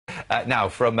Now,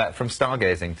 from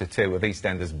stargazing to two of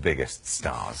EastEnders' biggest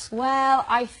stars. Well,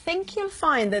 I think you'll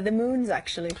find that the moon's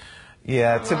actually...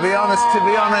 Yeah, to be honest,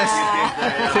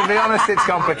 it's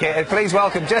complicated. Please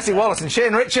welcome Jessie, Wallace and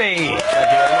Richie. Thank you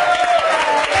very much.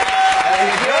 There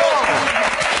you go.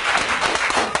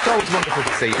 It's always wonderful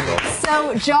to see you both.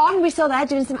 So, John, we saw there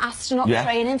doing some astronaut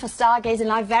training for stargazing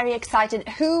live. Very excited.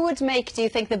 Who would make, do you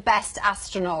think, the best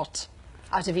astronaut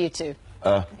out of you two?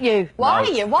 You. Why are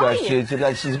you? Why are you? She's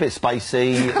a bit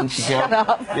spacey, and she's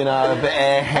got, you know, a bit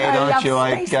airhead, aren't you?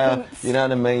 Like, you know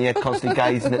what I mean? You're constantly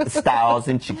gazing at the stars,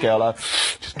 isn't she, girl? Like,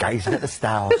 just gazing at the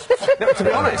stars. No, to be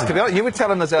honest, you were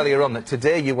telling us earlier on that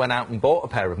today you went out and bought a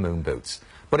pair of moon boots,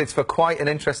 but it's for quite an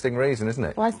interesting reason, isn't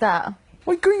it? Why's that?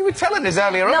 Well, you were telling us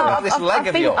earlier on about this leg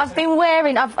of yours. I've been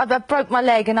wearing. I've broke my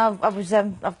leg, and I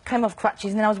came off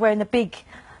crutches, and then I was wearing the big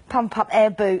pump-up air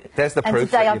boot. There's the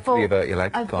proof that you've hurt your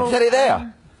leg. Is that it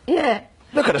there? Yeah.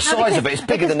 Look at the size of it. It's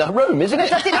bigger than the room, isn't it?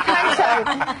 Because I did a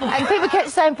photo, and people kept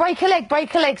saying, break a leg,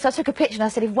 break a leg. So I took a picture and I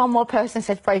said, if one more person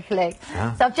said break a leg.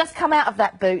 Yeah. So I've just come out of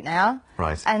that boot now.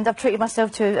 Right. And I've treated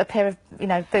myself to a pair of, you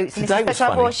know, boots. Today and was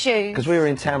funny, I wore shoes. because we were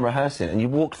in town rehearsing and you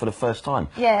walked for the first time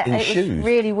in shoes. It was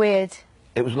really weird.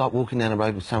 It was like walking down the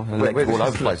road with something legs all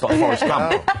over the place, like Forrest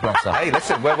Gump. Hey,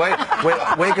 listen, we're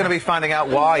going to be finding out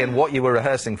why and what you were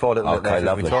rehearsing for. Okay,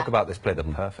 lovely. We talk about this play, The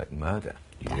Perfect Murder.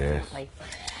 Definitely.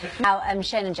 Yes. Now,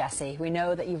 Shane and Jessie, we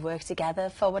know that you've worked together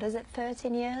for, what is it,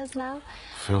 13 years now?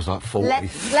 Feels like 40.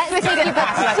 Let's take you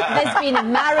back. There's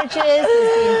been marriages,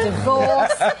 there's been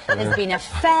divorce, there's been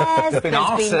affairs, there's been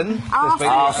arson,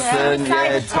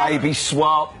 baby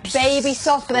swaps. Baby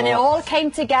swaps, but then it all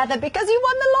came together because you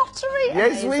won the lottery.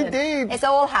 Yes, we did. It's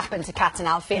all happened to Cat and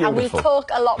Alfie, and we'll talk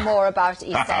a lot more about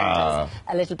EastEnders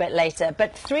a little bit later.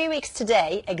 But 3 weeks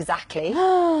today, exactly.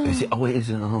 Is it? Oh, it is.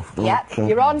 Yep,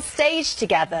 you're on stage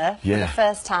together. For the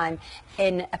first time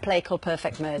in a play called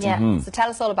Perfect Murder. Yeah. So tell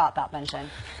us all about that then, Shane.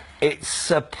 It's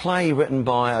a play written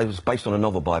by, it was based on a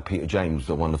novel by Peter James,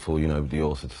 the wonderful, you know, the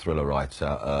author, the thriller writer,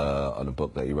 on a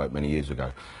book that he wrote many years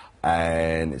ago.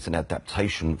 And it's an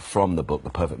adaptation from the book, The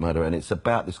Perfect Murder, and it's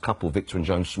about this couple, Victor and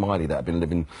Joan Smiley, that have been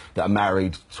living, that are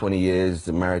married 20 years,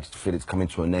 the marriage feel it's coming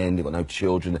to an end, they've got no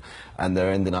children, and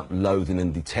they're ending up loathing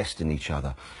and detesting each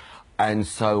other. And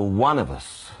so one of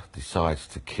us decides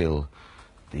to kill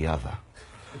the other.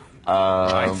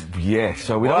 Yeah,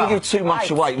 so we don't give too much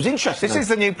away. It was interesting. This is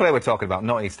the new play we're talking about,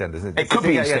 not EastEnders, isn't it? It could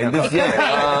be EastEnders,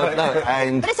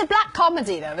 But it's a black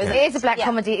comedy, though, isn't it? It is a black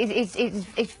comedy.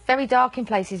 It's very dark in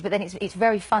places, but then it's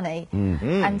very funny.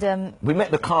 And we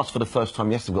met the cast for the first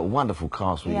time yesterday. We've got a wonderful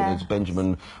cast. It's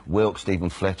Benjamin Wilkes, Stephen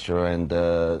Fletcher, and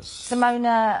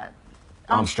Simona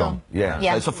Armstrong. Yeah.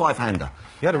 So it's a five-hander.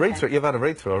 You had a read-through. You've had a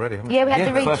read-through already, haven't you? Yeah, we had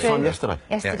the read-through. First time yesterday.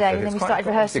 And then we started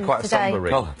rehearsing quite today. A somber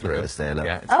read-through. It's there, look.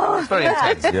 It's very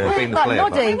intense.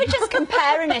 We were just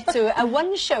comparing it to a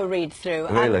one-show read-through.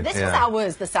 Really? This was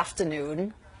ours this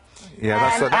afternoon. Yeah,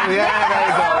 that's there you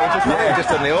go.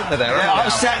 Just on the opener there. Yeah, I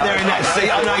sat there in that seat.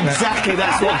 I know exactly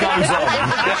that's what goes on.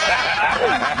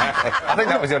 I think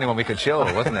that was the only one we could show,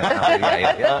 wasn't it?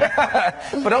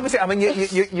 But obviously, I mean,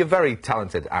 you're very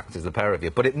talented actors, the pair of you,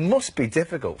 but it must be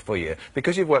difficult for you,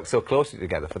 because you've worked so closely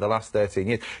together for the last 13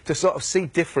 years, to sort of see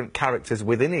different characters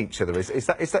within each other. Is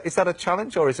that a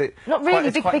challenge, or is it not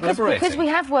really? because we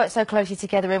have worked so closely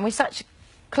together, and we're such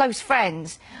close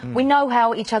friends. We know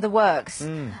how each other works,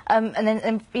 and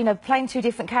then you know, playing two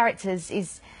different characters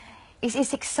is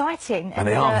exciting. And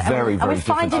they are very, very different. And we're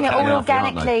finding it all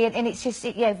organically, and it's just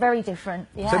very different.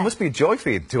 So it must be a joy for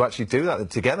you to actually do that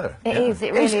together. It is.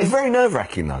 It really is. It's very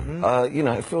nerve-wracking, though. You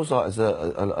know, it feels like there's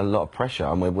a lot of pressure.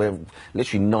 I mean, we're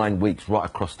literally 9 weeks right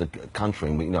across the country,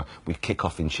 and we kick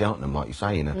off in Cheltenham, like you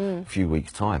say, in a few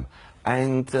weeks' time,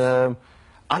 and.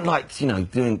 Unlike,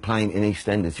 playing in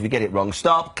EastEnders, if you get it wrong,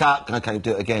 stop, cut, okay,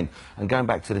 do it again. And going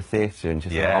back to the theatre and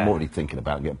just, I'm already thinking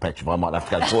about getting petrified, I might have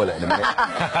to go to the toilet in a minute.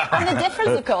 And the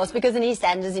difference, of course, because in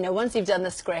EastEnders, once you've done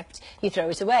the script, you throw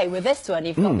it away. With this one,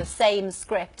 you've got the same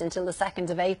script until the 2nd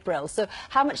of April. So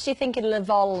how much do you think it'll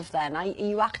evolve then? Are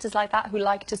you actors like that who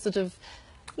like to sort of...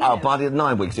 by the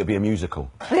 9 weeks, it'll be a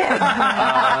musical.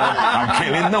 I'm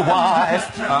killing the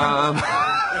wife.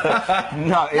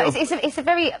 No, it's a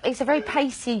very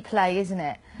pacey play, isn't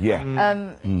it? Yeah.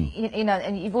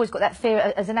 And you've always got that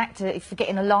fear as an actor of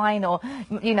forgetting a line or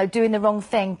doing the wrong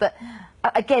thing. But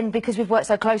again, because we've worked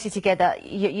so closely together,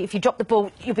 if you drop the ball,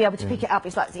 you'll be able to pick it up.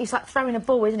 It's like throwing a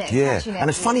ball, isn't it? Yeah. Catching it. And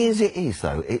as funny as it is,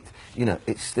 though,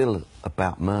 it's still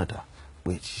about murder,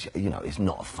 which is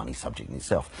not a funny subject in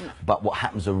itself. No. But what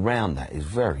happens around that is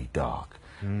very dark.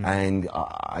 And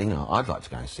I'd like to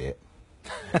go and see it.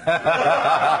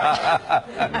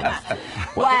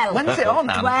 Well, When's it on,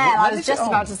 Anne? Well, I When was is it just on?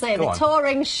 about to say, Go the on.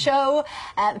 touring show,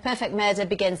 The Perfect Murder,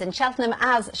 begins in Cheltenham,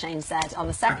 as Shane said, on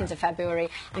the 2nd of February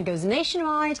and goes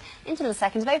nationwide until the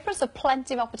 2nd of April, so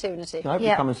plenty of opportunity. I hope you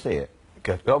Yeah. come and see it.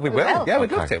 Good. Well, we will. will. Yeah,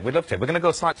 we'd love Okay. to. We'd love to. We're going to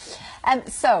go slightly...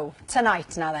 So,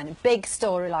 tonight now then, big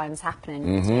storylines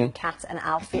happening between Kat and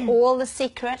Alfie. All the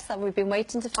secrets that we've been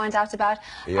waiting to find out about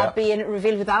Yeah. are being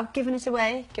revealed without giving it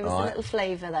away. Give us a Right. little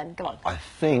flavour then. Go on. I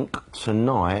think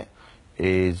tonight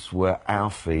is where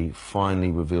Alfie finally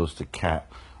reveals to Kat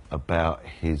about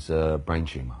his brain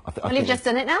tumour. Well, you've just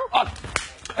done it now?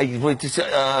 We just,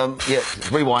 yeah,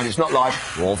 rewind, it's not live.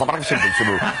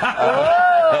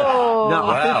 No,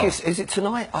 I think is it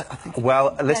tonight? I think.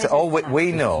 Well, listen, it is all we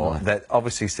tonight. know tonight. that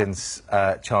obviously since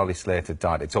Charlie Slater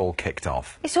died, it's all kicked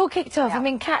off. It's all kicked off. Yeah. I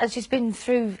mean, Kat has just been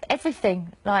through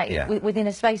everything, like, Yeah. within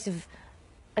a space of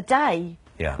a day.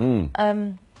 Yeah.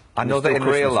 I It's know that still in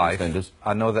real Christmas, life, EastEnders.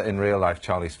 I know that in real life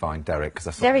Charlie's fine, Derek, because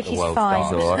I saw Derek the is world fine.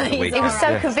 stars He's all right. at the He's weekend. It was so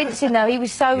Yeah. convincing, though. He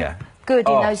was so Yeah. good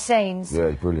in Oh. those scenes. Yeah,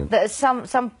 it's brilliant. That at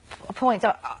some points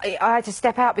I had to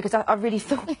step out because I really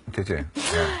thought... Did you?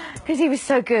 Yeah. Because he was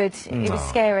so good. It was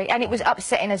scary. And it was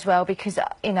upsetting as well because,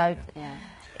 you know... Yeah.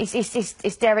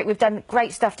 It's Derek. We've done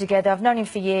great stuff together. I've known him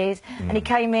for years, and he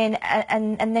came in,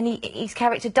 and then his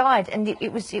character died, and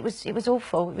it was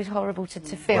awful. It was horrible to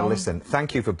film. Well, listen,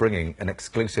 thank you for bringing an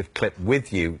exclusive clip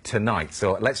with you tonight.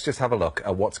 So let's just have a look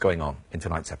at what's going on in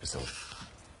tonight's episode.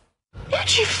 Who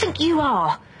do you think you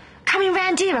are? Coming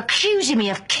round here accusing me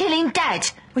of killing Dad?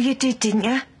 Well, you did, didn't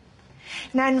you?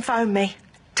 Nan phoned me.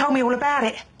 Told me all about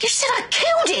it. You said I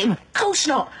killed him! Of course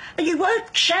not. But you were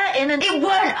shouting and... It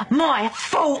weren't my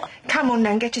fault! Come on,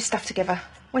 Nan, get your stuff together.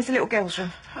 Where's the little girl's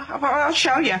room? I'll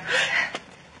show you.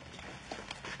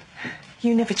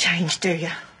 You never change, do you?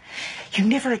 You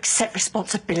never accept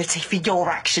responsibility for your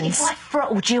actions. If I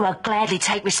throttled you, I'd gladly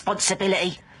take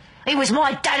responsibility. He was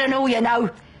my dad and all, you know.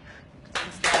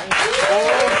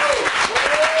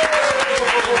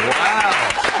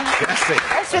 Wow! Jessie.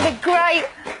 That's with a great...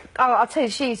 Oh, I'll tell you,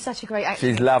 she's such a great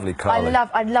actress. She's lovely, Carly.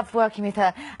 I loved working with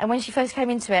her. And when she first came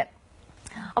into it,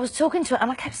 I was talking to her and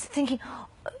I kept thinking,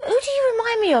 who do you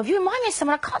remind me of? You remind me of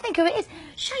someone. I can't think who it is.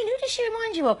 Shane, who does she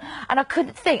remind you of? And I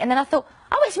couldn't think. And then I thought,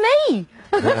 oh, it's me.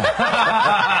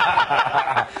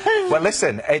 Well,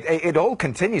 listen, it all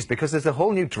continues because there's a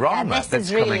whole new drama this that's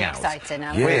is really coming out exciting,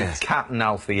 Alan. Yeah. with Kat and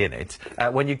Alfie in it.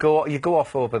 When you go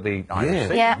off over the Irish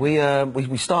Sea. Yeah. We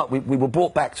were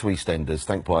brought back to EastEnders,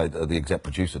 thanked by the exec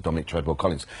producer Dominic Treadwell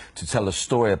Collins, to tell a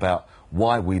story about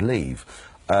why we leave.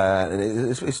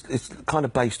 It's kind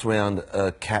of based around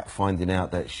Kat finding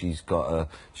out that she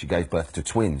gave birth to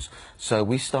twins. So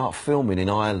we start filming in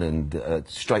Ireland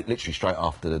literally straight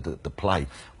after the play.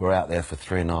 We're out there for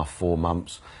 3.5, 4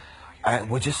 months.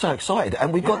 And we're just so excited,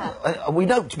 and we've got, we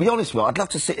know, to be honest with you, I'd love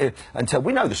to sit here and tell,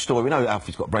 we know the story, we know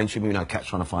Alfie's got brain tumour, we know Kat's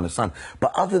trying to find her son,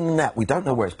 but other than that, we don't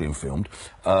know where it's being filmed.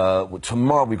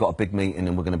 Tomorrow we've got a big meeting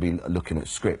and we're going to be looking at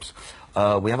scripts.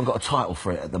 We haven't got a title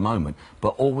for it at the moment,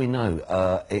 but all we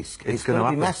know, it's going to be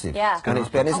happen. massive. Yeah. And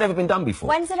it's never been done before.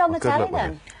 When's it on the good telly luck with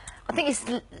then? it. I think it's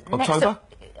October?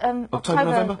 October,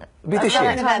 November? It'll be this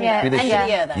year. Time, yeah. It'll be this End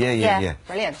of the year then? Yeah.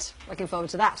 Brilliant. Looking forward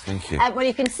to that. Thank you. Well,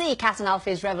 you can see Kat and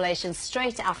Alfie's Revelations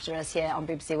straight after us here on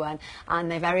BBC One. And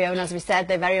their very own, as we said,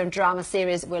 their very own drama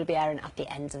series will be airing at the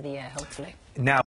end of the year, hopefully. Now.